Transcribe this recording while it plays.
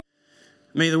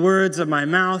May the words of my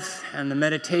mouth and the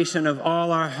meditation of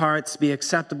all our hearts be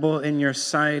acceptable in your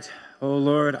sight, O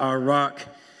Lord, our rock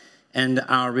and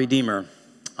our Redeemer.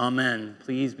 Amen.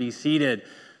 Please be seated.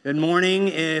 Good morning.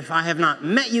 If I have not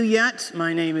met you yet,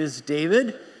 my name is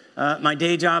David. My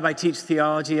day job, I teach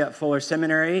theology at Fuller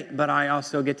Seminary, but I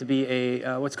also get to be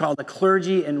what's called a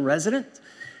clergy in resident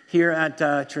here at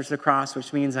Church of the Cross,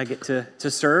 which means I get to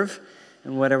serve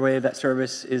in whatever way that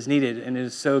service is needed. And it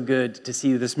is so good to see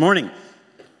you this morning.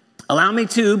 Allow me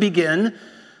to begin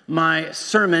my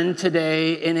sermon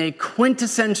today in a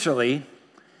quintessentially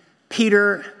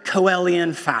Peter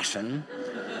Coelian fashion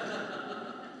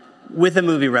with a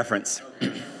movie reference.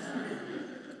 You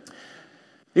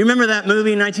remember that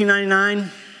movie, 1999,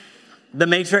 The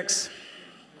Matrix?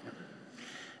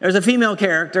 There's a female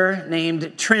character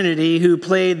named Trinity who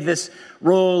played this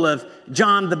role of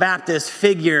John the Baptist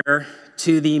figure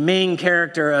to the main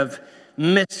character of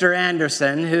Mr.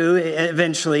 Anderson, who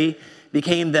eventually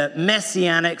became the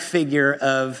messianic figure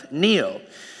of Neo.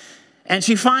 And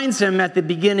she finds him at the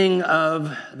beginning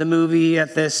of the movie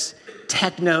at this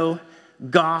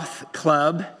techno-goth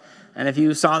club. And if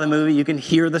you saw the movie, you can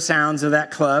hear the sounds of that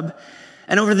club.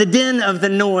 And over the din of the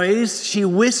noise, she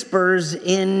whispers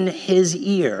in his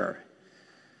ear,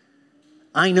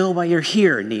 "I know why you're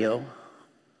here, Neo.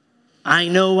 I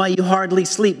know why you hardly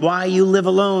sleep, why you live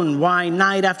alone, why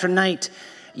night after night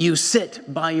you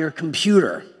sit by your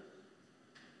computer.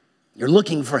 You're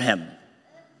looking for him.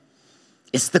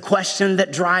 It's the question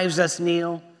that drives us,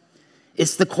 Neo.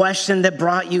 It's the question that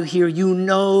brought you here. You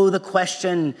know the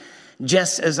question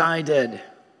just as I did."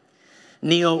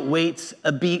 Neo waits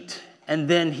a beat, and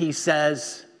then he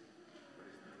says,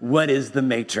 "What is the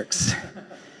Matrix?"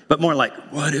 But more like,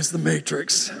 "What is the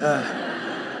Matrix?"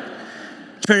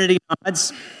 Trinity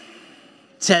nods,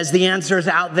 says, "The answer is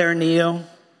out there, Neo,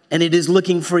 and it is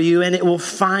looking for you, and it will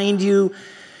find you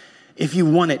if you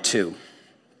want it to."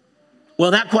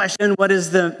 Well, that question, what is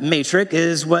the Matrix,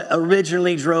 is what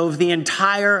originally drove the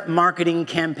entire marketing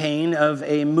campaign of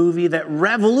a movie that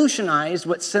revolutionized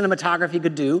what cinematography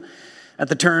could do at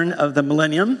the turn of the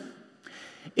millennium.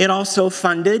 It also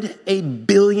funded 1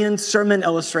 billion sermon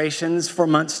illustrations for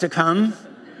months to come.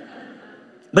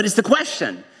 But it's the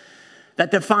question that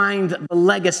defined the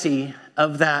legacy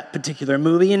of that particular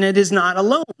movie, and it is not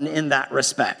alone in that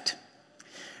respect.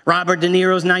 Robert De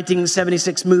Niro's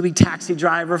 1976 movie Taxi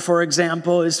Driver, for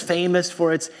example, is famous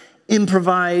for its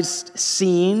improvised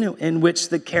scene in which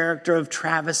the character of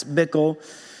Travis Bickle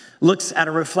looks at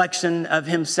a reflection of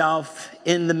himself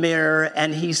in the mirror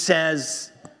and he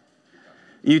says,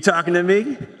 "You talking to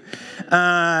me?"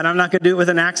 And I'm not going to do it with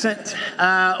an accent.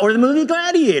 Or the movie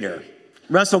Gladiator.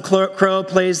 Russell Crowe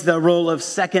plays the role of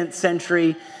second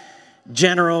century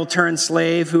general turned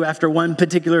slave who, after one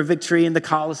particular victory in the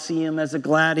Colosseum as a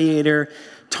gladiator,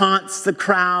 taunts the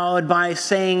crowd by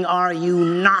saying, "Are you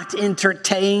not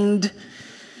entertained?"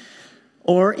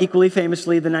 Or, equally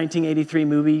famously, the 1983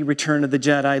 movie Return of the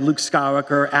Jedi, Luke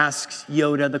Skywalker asks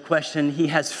Yoda the question he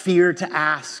has feared to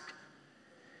ask,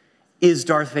 "Is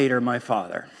Darth Vader my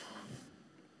father?"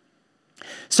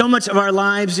 So much of our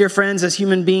lives, dear friends, as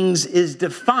human beings is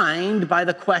defined by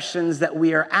the questions that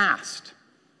we are asked.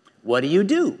 What do you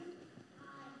do?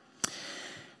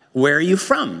 Where are you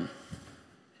from?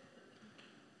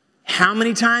 How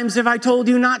many times have I told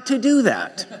you not to do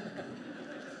that?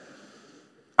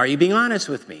 Are you being honest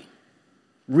with me?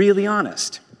 Really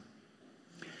honest?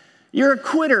 You're a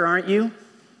quitter, aren't you?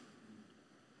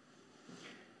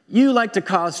 You like to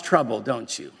cause trouble,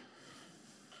 don't you?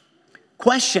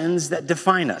 Questions that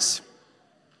define us.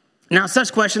 Now,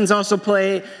 such questions also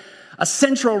play a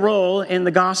central role in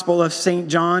the Gospel of St.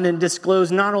 John and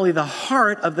disclose not only the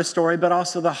heart of the story, but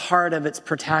also the heart of its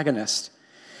protagonist.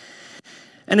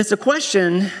 And it's a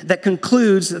question that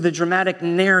concludes the dramatic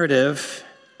narrative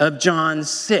of John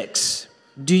 6.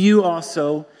 Do you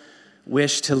also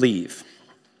wish to leave?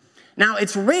 Now,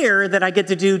 it's rare that I get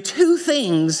to do two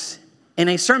things in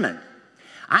a sermon.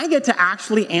 I get to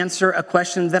actually answer a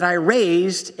question that I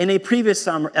raised in a previous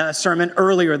sermon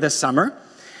earlier this summer.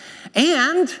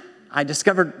 And I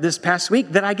discovered this past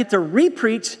week that I get to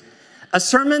re-preach a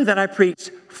sermon that I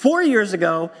preached 4 years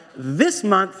ago this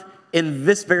month in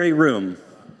this very room.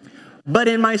 But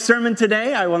in my sermon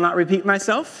today, I will not repeat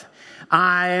myself.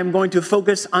 I am going to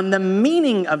focus on the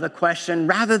meaning of the question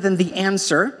rather than the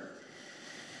answer.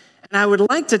 And I would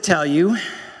like to tell you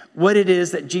what it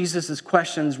is that Jesus'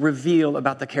 questions reveal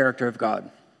about the character of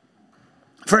God.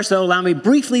 First, though, allow me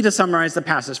briefly to summarize the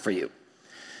passage for you.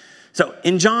 So,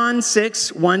 in John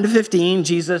 6, 1-15,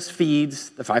 Jesus feeds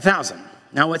the 5,000.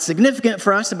 Now, what's significant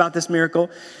for us about this miracle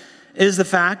is the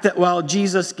fact that while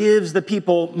Jesus gives the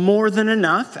people more than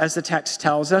enough, as the text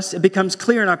tells us, it becomes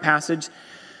clear in our passage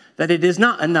that it is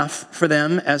not enough for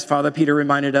them, as Father Peter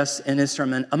reminded us in his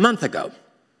sermon a month ago.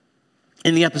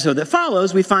 In the episode that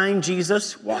follows, we find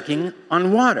Jesus walking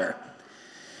on water.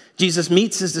 Jesus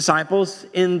meets his disciples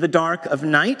in the dark of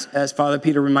night, as Father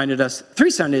Peter reminded us 3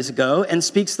 Sundays ago, and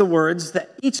speaks the words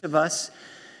that each of us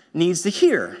needs to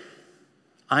hear.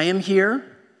 I am here.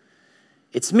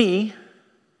 It's me.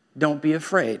 Don't be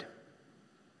afraid.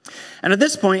 And at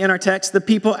this point in our text, the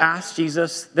people ask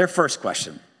Jesus their first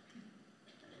question.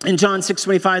 In John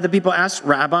 6:25, the people ask,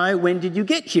 Rabbi, when did you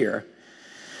get here?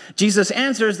 Jesus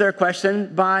answers their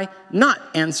question by not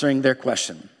answering their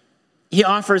question. He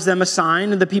offers them a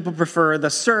sign, and the people prefer the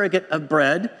surrogate of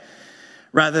bread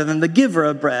rather than the giver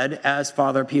of bread, as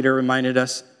Father Peter reminded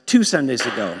us 2 Sundays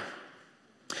ago.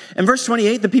 In verse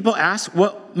 28, the people ask,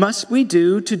 what must we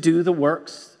do to do the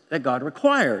works that God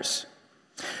requires?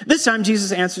 This time,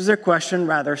 Jesus answers their question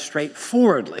rather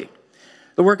straightforwardly.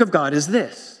 The work of God is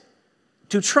this: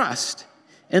 to trust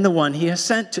in the one he has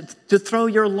sent, to throw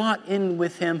your lot in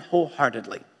with him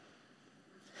wholeheartedly.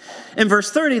 In verse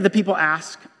 30, the people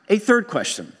ask a third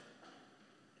question.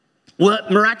 What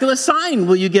miraculous sign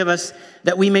will you give us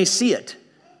that we may see it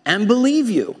and believe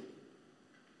you?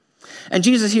 And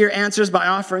Jesus here answers by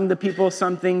offering the people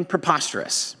something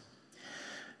preposterous.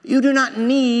 You do not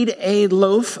need a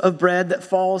loaf of bread that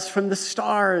falls from the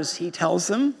stars, he tells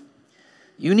them.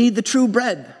 You need the true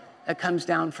bread that comes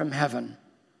down from heaven.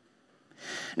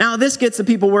 Now, this gets the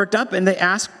people worked up, and they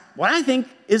ask what I think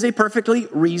is a perfectly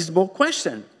reasonable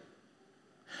question.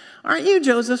 Aren't you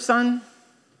Joseph's son?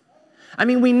 I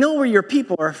mean, we know where your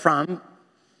people are from.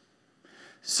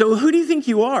 So who do you think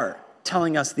you are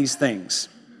telling us these things?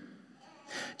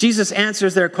 Jesus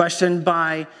answers their question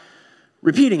by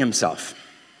repeating himself.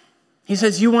 He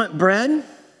says, you want bread?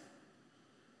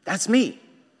 That's me,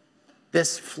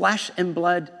 this flesh and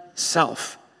blood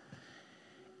self.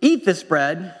 Eat this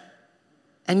bread,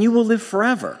 and you will live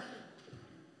forever.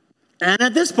 And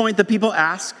at this point, the people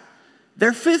ask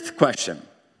their fifth question.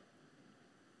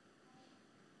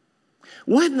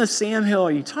 What in the Sam Hill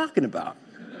are you talking about?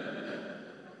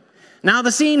 Now,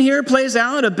 the scene here plays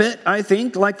out a bit, I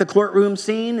think, like the courtroom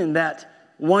scene in that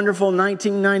wonderful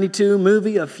 1992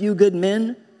 movie, A Few Good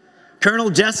Men.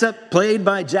 Colonel Jessup, played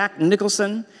by Jack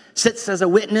Nicholson, sits as a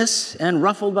witness and,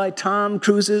 ruffled by Tom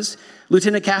Cruise's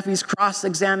Lieutenant Caffey's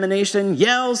cross-examination,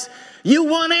 yells, "You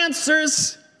want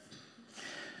answers?"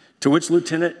 To which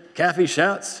Lieutenant Caffey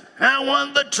shouts, "I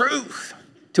want the truth."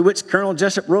 To which Colonel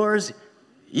Jessup roars,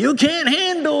 "You can't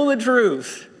handle the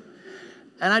truth."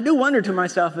 And I do wonder to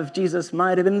myself if Jesus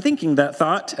might have been thinking that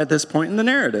thought at this point in the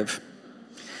narrative.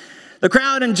 The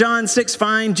crowd in John 6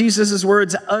 find Jesus'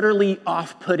 words utterly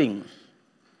off-putting,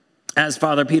 as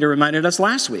Father Peter reminded us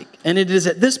last week. And it is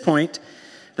at this point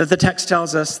that the text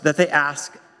tells us that they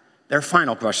ask their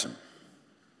final question.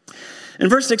 In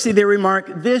verse 60, they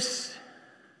remark, this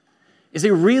is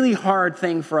a really hard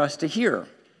thing for us to hear.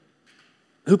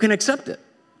 Who can accept it?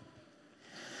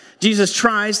 Jesus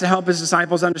tries to help his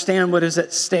disciples understand what is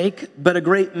at stake, but a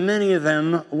great many of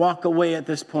them walk away at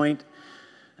this point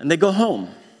and they go home.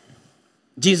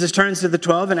 Jesus turns to the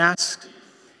 12 and asks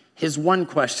his one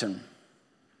question: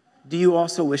 do you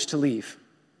also wish to leave?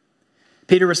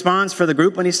 Peter responds for the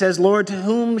group when he says, Lord, to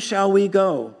whom shall we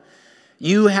go?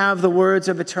 You have the words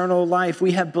of eternal life.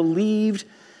 We have believed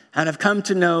and have come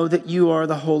to know that you are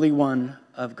the Holy One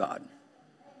of God.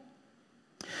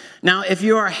 Now, if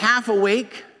you are half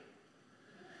awake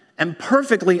and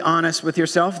perfectly honest with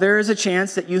yourself, there is a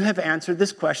chance that you have answered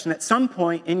this question at some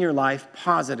point in your life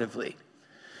positively.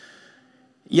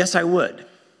 Yes, I would.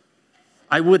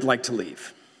 I would like to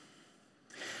leave.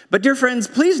 But dear friends,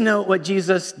 please note what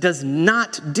Jesus does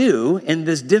not do in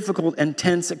this difficult and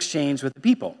tense exchange with the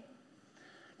people.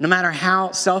 No matter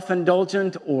how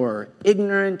self-indulgent or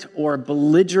ignorant or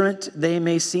belligerent they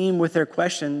may seem with their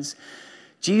questions,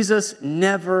 Jesus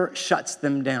never shuts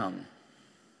them down.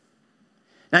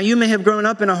 Now, you may have grown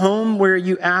up in a home where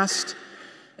you asked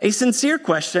a sincere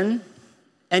question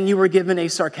and you were given a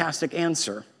sarcastic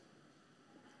answer.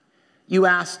 You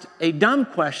asked a dumb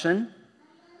question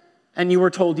and you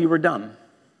were told you were dumb.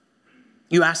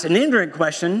 You asked an ignorant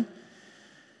question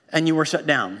and you were shut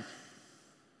down.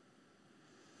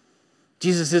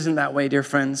 Jesus isn't that way, dear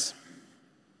friends.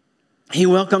 He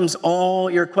welcomes all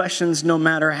your questions, no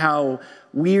matter how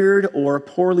weird or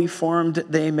poorly formed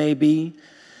they may be.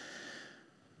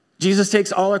 Jesus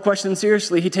takes all our questions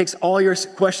seriously. He takes all your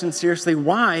questions seriously.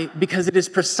 Why? Because it is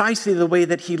precisely the way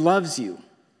that he loves you.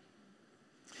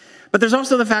 But there's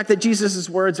also the fact that Jesus'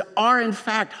 words are, in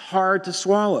fact, hard to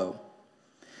swallow.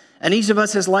 And each of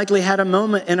us has likely had a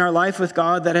moment in our life with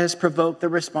God that has provoked the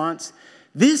response,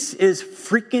 this is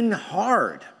freaking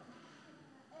hard.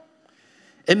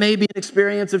 It may be an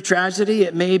experience of tragedy.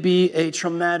 It may be a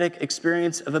traumatic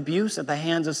experience of abuse at the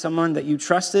hands of someone that you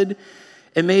trusted.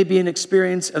 It may be an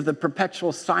experience of the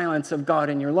perpetual silence of God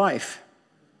in your life.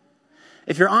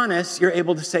 If you're honest, you're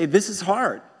able to say, this is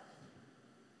hard.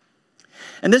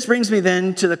 And this brings me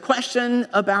then to the question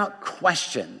about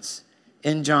questions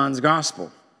in John's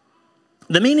gospel.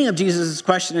 The meaning of Jesus'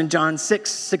 question in John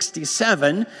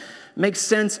 6:67 makes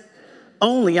sense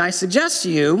only, I suggest to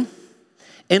you,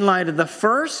 in light of the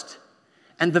first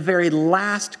and the very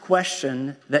last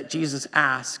question that Jesus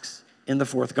asks in the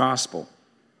fourth gospel.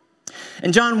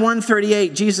 In John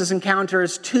 1:38, Jesus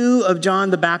encounters two of John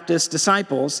the Baptist's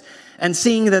disciples, and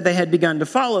seeing that they had begun to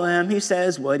follow him, he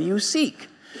says, what do you seek?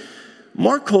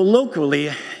 More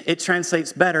colloquially, it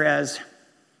translates better as,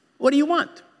 what do you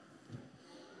want?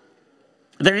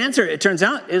 Their answer, it turns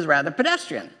out, is rather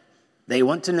pedestrian. They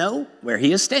want to know where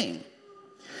he is staying.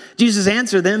 Jesus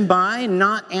answered them by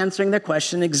not answering their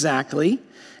question exactly.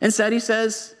 Instead, he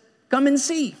says, come and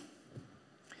see.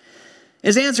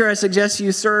 His answer, I suggest to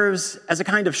you, serves as a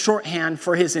kind of shorthand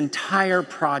for his entire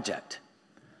project.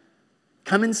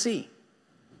 Come and see.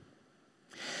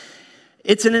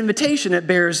 It's an invitation, it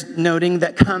bears noting,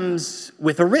 that comes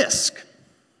with a risk.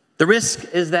 The risk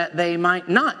is that they might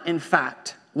not, in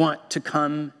fact, want to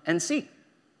come and see.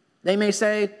 They may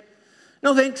say,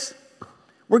 no thanks,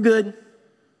 we're good,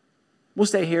 we'll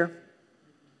stay here.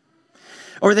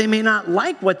 Or they may not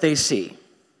like what they see.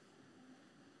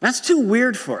 That's too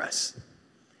weird for us.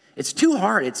 It's too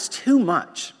hard, it's too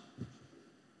much.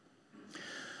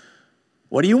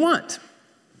 What do you want?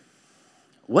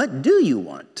 What do you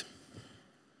want?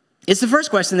 It's the first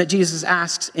question that Jesus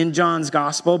asks in John's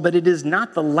gospel, but it is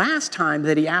not the last time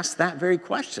that he asks that very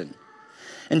question.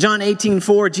 In John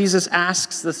 18:4, Jesus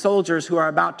asks the soldiers who are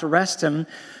about to arrest him,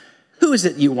 who is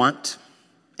it you want?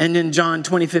 And in John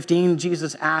 20:15,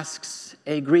 Jesus asks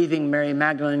a grieving Mary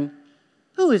Magdalene,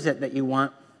 who is it that you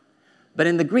want? But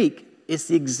in the Greek, it's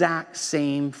the exact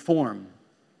same form.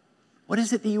 What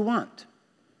is it that you want?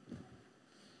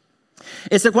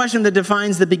 It's a question that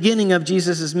defines the beginning of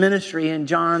Jesus' ministry in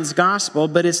John's gospel,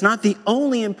 but it's not the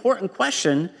only important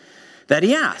question that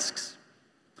he asks.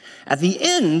 At the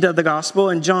end of the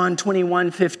gospel, in John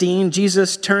 21:15,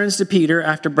 Jesus turns to Peter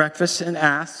after breakfast and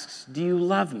asks, do you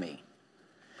love me?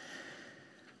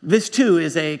 This too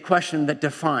is a question that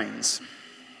defines.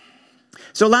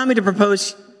 So allow me to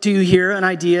propose to you here an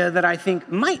idea that I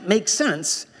think might make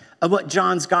sense of what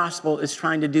John's gospel is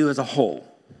trying to do as a whole.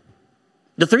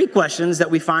 The three questions that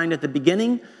we find at the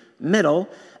beginning, middle,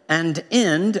 and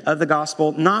end of the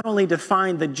gospel not only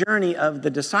define the journey of the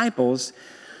disciples,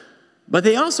 but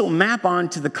they also map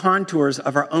onto the contours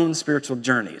of our own spiritual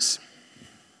journeys.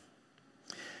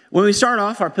 When we start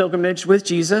off our pilgrimage with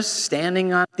Jesus,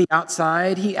 standing on the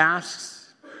outside, he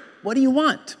asks, what do you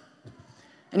want?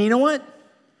 And you know what?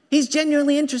 He's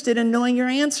genuinely interested in knowing your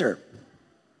answer.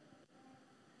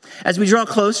 As we draw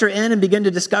closer in and begin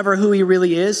to discover who he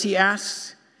really is, he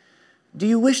asks, do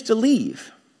you wish to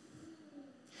leave?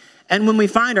 And when we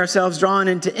find ourselves drawn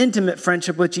into intimate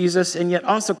friendship with Jesus and yet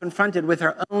also confronted with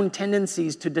our own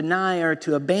tendencies to deny or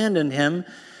to abandon him,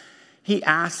 he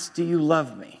asks, do you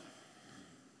love me?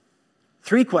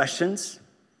 3 questions,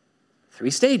 3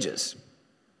 stages.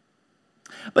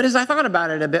 But as I thought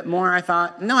about it a bit more, I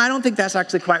thought, no, I don't think that's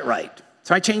actually quite right.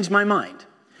 So I changed my mind.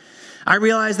 I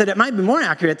realized that it might be more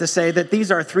accurate to say that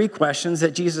these are 3 questions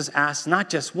that Jesus asks not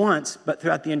just once, but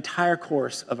throughout the entire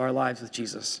course of our lives with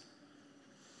Jesus.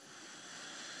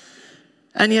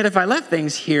 And yet if I left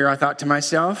things here, I thought to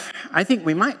myself, I think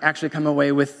we might actually come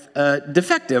away with a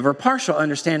defective or partial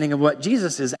understanding of what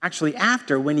Jesus is actually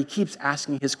after when he keeps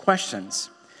asking his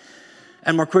questions.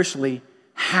 And more crucially,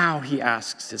 how he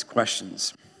asks his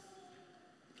questions.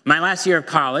 My last year of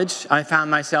college, I found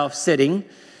myself sitting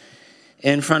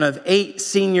in front of 8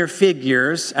 senior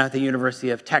figures at the University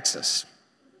of Texas.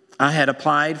 I had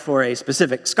applied for a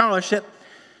specific scholarship,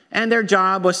 and their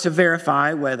job was to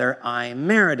verify whether I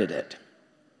merited it.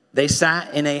 They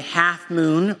sat in a half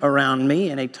moon around me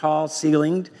in a tall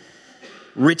ceilinged,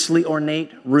 richly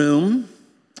ornate room,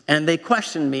 and they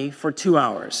questioned me for 2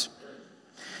 hours.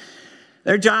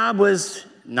 Their job was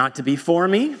not to be for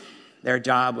me. Their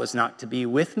job was not to be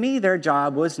with me. Their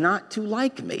job was not to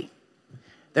like me.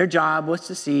 Their job was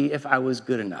to see if I was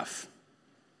good enough.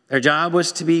 Their job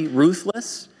was to be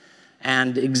ruthless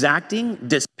and exacting,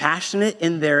 dispassionate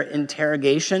in their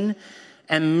interrogation,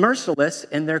 and merciless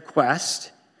in their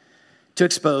quest to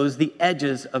expose the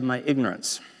edges of my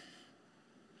ignorance.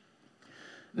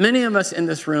 Many of us in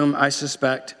this room, I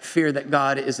suspect, fear that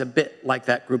God is a bit like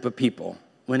that group of people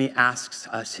when he asks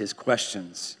us his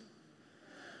questions.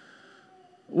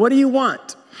 What do you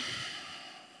want?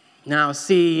 Now,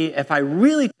 see, if I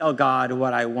really tell God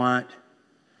what I want,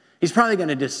 he's probably going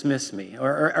to dismiss me.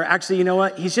 Or actually, you know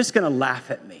what? He's just going to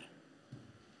laugh at me.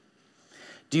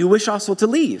 Do you wish also to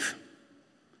leave?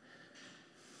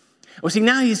 Well, see,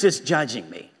 now he's just judging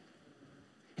me.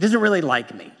 He doesn't really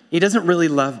like me. He doesn't really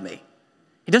love me.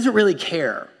 He doesn't really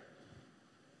care.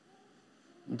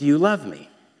 Do you love me?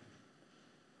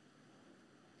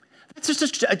 That's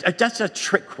just a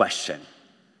trick question.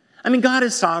 I mean, God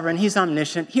is sovereign. He's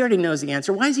omniscient. He already knows the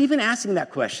answer. Why is he even asking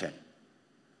that question?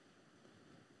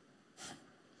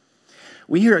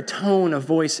 We hear a tone of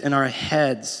voice in our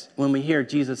heads when we hear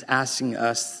Jesus asking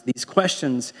us these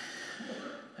questions.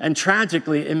 And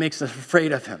tragically, it makes us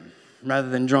afraid of him rather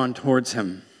than drawn towards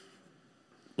him.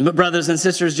 But brothers and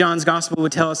sisters, John's gospel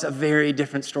would tell us a very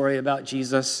different story about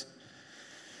Jesus.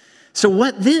 So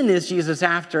what then is Jesus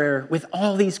after with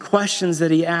all these questions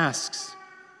that he asks?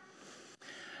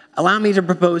 Allow me to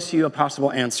propose to you a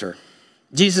possible answer.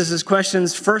 Jesus'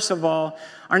 questions, first of all,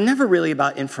 are never really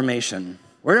about information.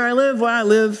 Where do I live? Well, I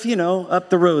live, up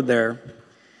the road there.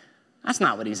 That's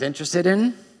not what he's interested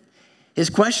in. His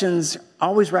questions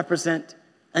always represent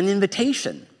an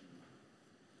invitation.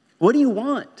 What do you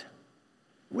want?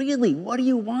 Really, what do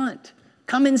you want?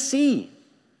 Come and see.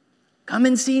 Come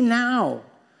and see now.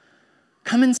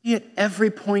 Come and see at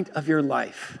every point of your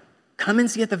life. Come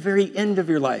and see at the very end of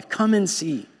your life. Come and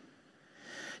see.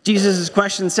 Jesus'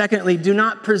 question, secondly, do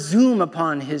not presume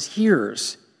upon his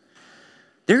hearers.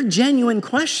 They're genuine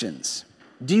questions.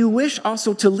 Do you wish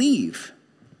also to leave?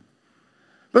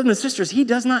 Brothers and sisters, he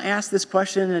does not ask this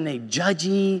question in a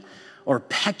judgy or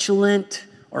petulant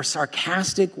or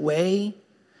sarcastic way.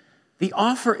 The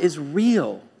offer is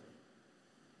real.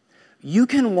 You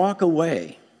can walk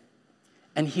away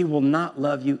and he will not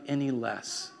love you any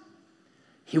less.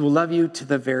 He will love you to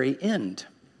the very end.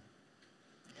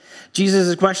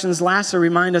 Jesus' questions lastly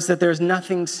remind us that there's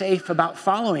nothing safe about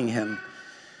following him.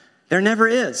 There never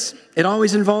is. It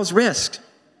always involves risk.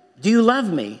 Do you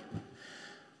love me?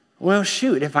 Well,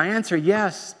 shoot, if I answer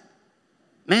yes,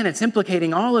 man, it's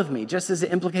implicating all of me, just as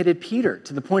it implicated Peter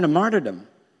to the point of martyrdom.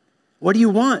 What do you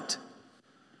want?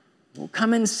 Well,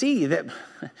 come and see that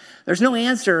there's no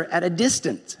answer at a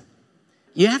distance.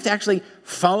 You have to actually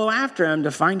follow after him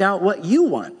to find out what you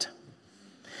want.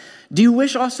 Do you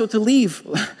wish also to leave?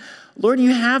 Lord,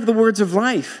 you have the words of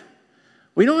life.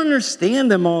 We don't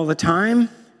understand them all the time,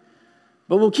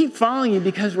 but we'll keep following you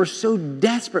because we're so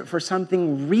desperate for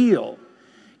something real,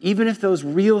 even if those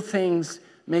real things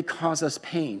may cause us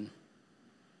pain.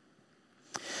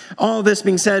 All this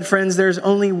being said, friends, there's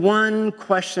only one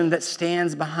question that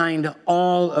stands behind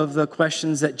all of the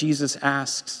questions that Jesus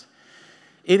asks.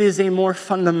 It is a more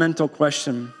fundamental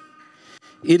question.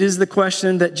 It is the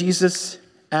question that Jesus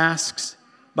asks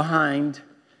behind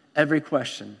every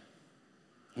question.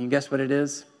 Can you guess what it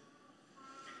is?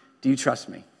 Do you trust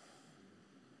me?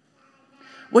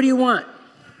 What do you want?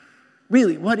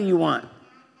 Really, what do you want?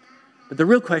 But the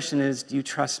real question is, do you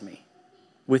trust me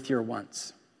with your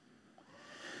wants?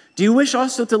 Do you wish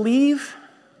also to leave?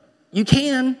 You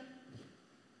can.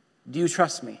 Do you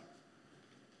trust me?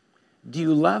 Do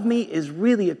you love me is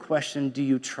really a question, do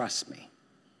you trust me?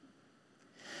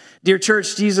 Dear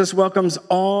church, Jesus welcomes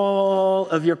all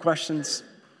of your questions.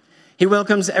 He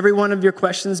welcomes every one of your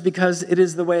questions because it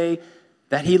is the way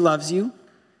that he loves you.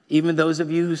 Even those of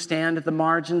you who stand at the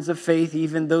margins of faith,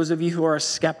 even those of you who are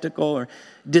skeptical or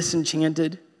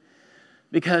disenchanted,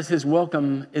 because his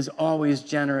welcome is always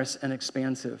generous and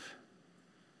expansive.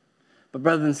 But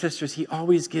brothers and sisters, he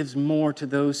always gives more to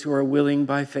those who are willing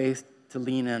by faith to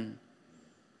lean in.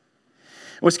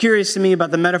 What's curious to me about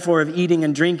the metaphor of eating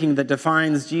and drinking that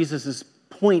defines Jesus'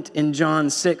 point in John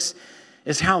 6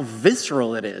 is how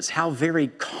visceral it is, how very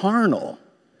carnal.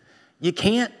 You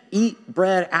can't eat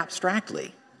bread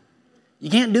abstractly. You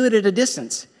can't do it at a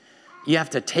distance. You have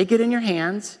to take it in your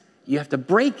hands, you have to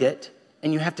break it,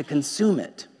 and you have to consume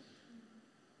it.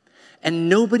 And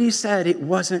nobody said it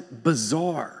wasn't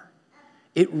bizarre.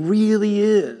 It really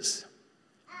is.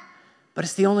 But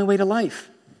it's the only way to life.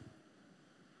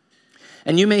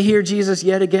 And you may hear Jesus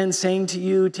yet again saying to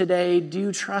you today, do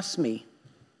you trust me?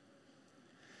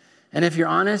 And if you're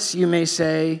honest, you may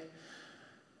say,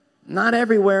 not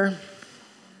everywhere,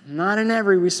 not in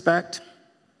every respect.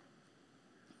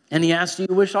 And he asks, do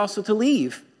you wish also to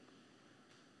leave?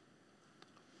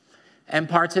 And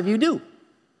parts of you do,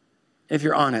 if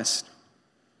you're honest.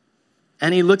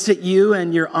 And he looks at you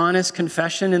and your honest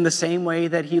confession in the same way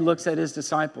that he looks at his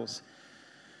disciples.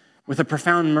 with a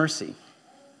profound mercy.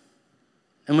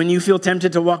 And when you feel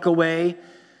tempted to walk away,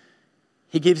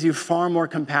 he gives you far more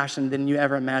compassion than you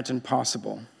ever imagined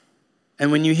possible.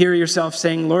 And when you hear yourself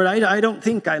saying, Lord, I don't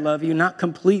think I love you, not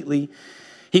completely,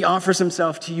 he offers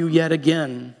himself to you yet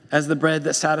again as the bread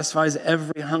that satisfies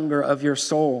every hunger of your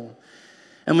soul.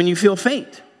 And when you feel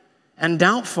faint and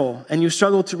doubtful and you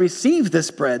struggle to receive this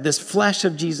bread, this flesh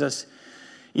of Jesus,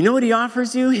 you know what he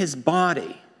offers you? His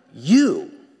body.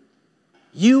 You.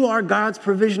 You are God's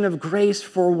provision of grace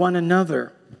for one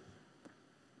another.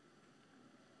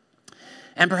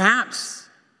 And perhaps,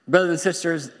 brothers and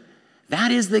sisters,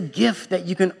 that is the gift that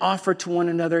you can offer to one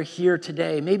another here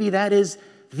today. Maybe that is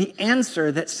the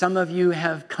answer that some of you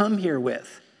have come here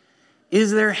with.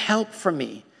 Is there help for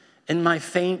me in my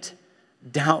faint,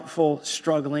 doubtful,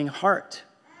 struggling heart?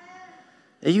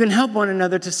 That you can help one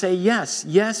another to say,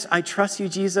 yes, I trust you,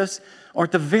 Jesus, or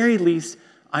at the very least,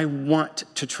 I want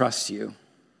to trust you.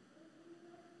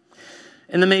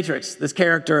 In The Matrix, this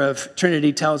character of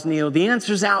Trinity tells Neo, the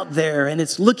answer's out there and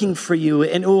it's looking for you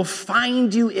and it will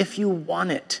find you if you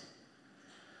want it.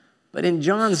 But in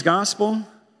John's gospel,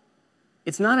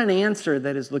 it's not an answer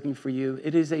that is looking for you.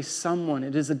 It is a someone.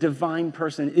 It is a divine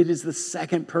person. It is the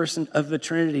second person of the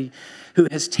Trinity who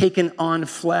has taken on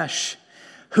flesh,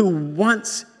 who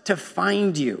wants to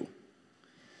find you,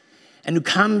 and who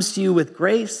comes to you with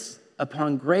grace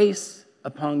upon grace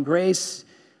upon grace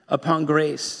upon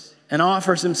grace, and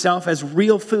offers himself as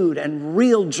real food and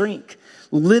real drink,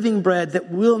 living bread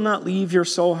that will not leave your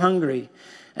soul hungry.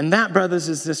 And that, brothers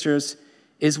and sisters,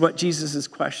 is what Jesus'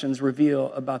 questions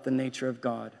reveal about the nature of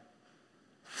God.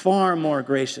 Far more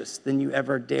gracious than you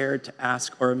ever dared to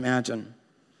ask or imagine.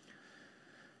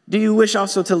 Do you wish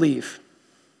also to leave?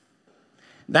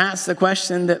 That's the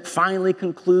question that finally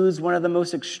concludes one of the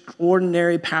most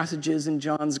extraordinary passages in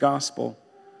John's gospel.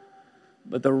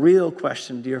 But the real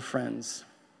question, dear friends,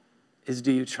 is,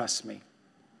 do you trust me?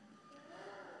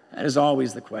 That is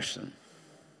always the question.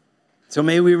 So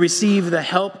may we receive the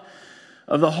help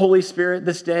of the Holy Spirit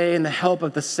this day and the help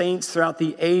of the saints throughout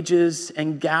the ages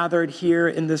and gathered here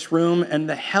in this room, and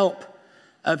the help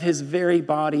of his very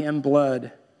body and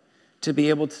blood to be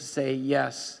able to say,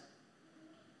 yes,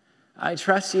 I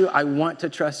trust you. I want to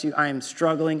trust you. I am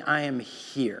struggling. I am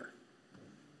here.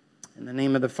 In the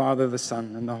name of the Father, the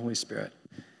Son, and the Holy Spirit.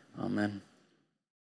 Amen.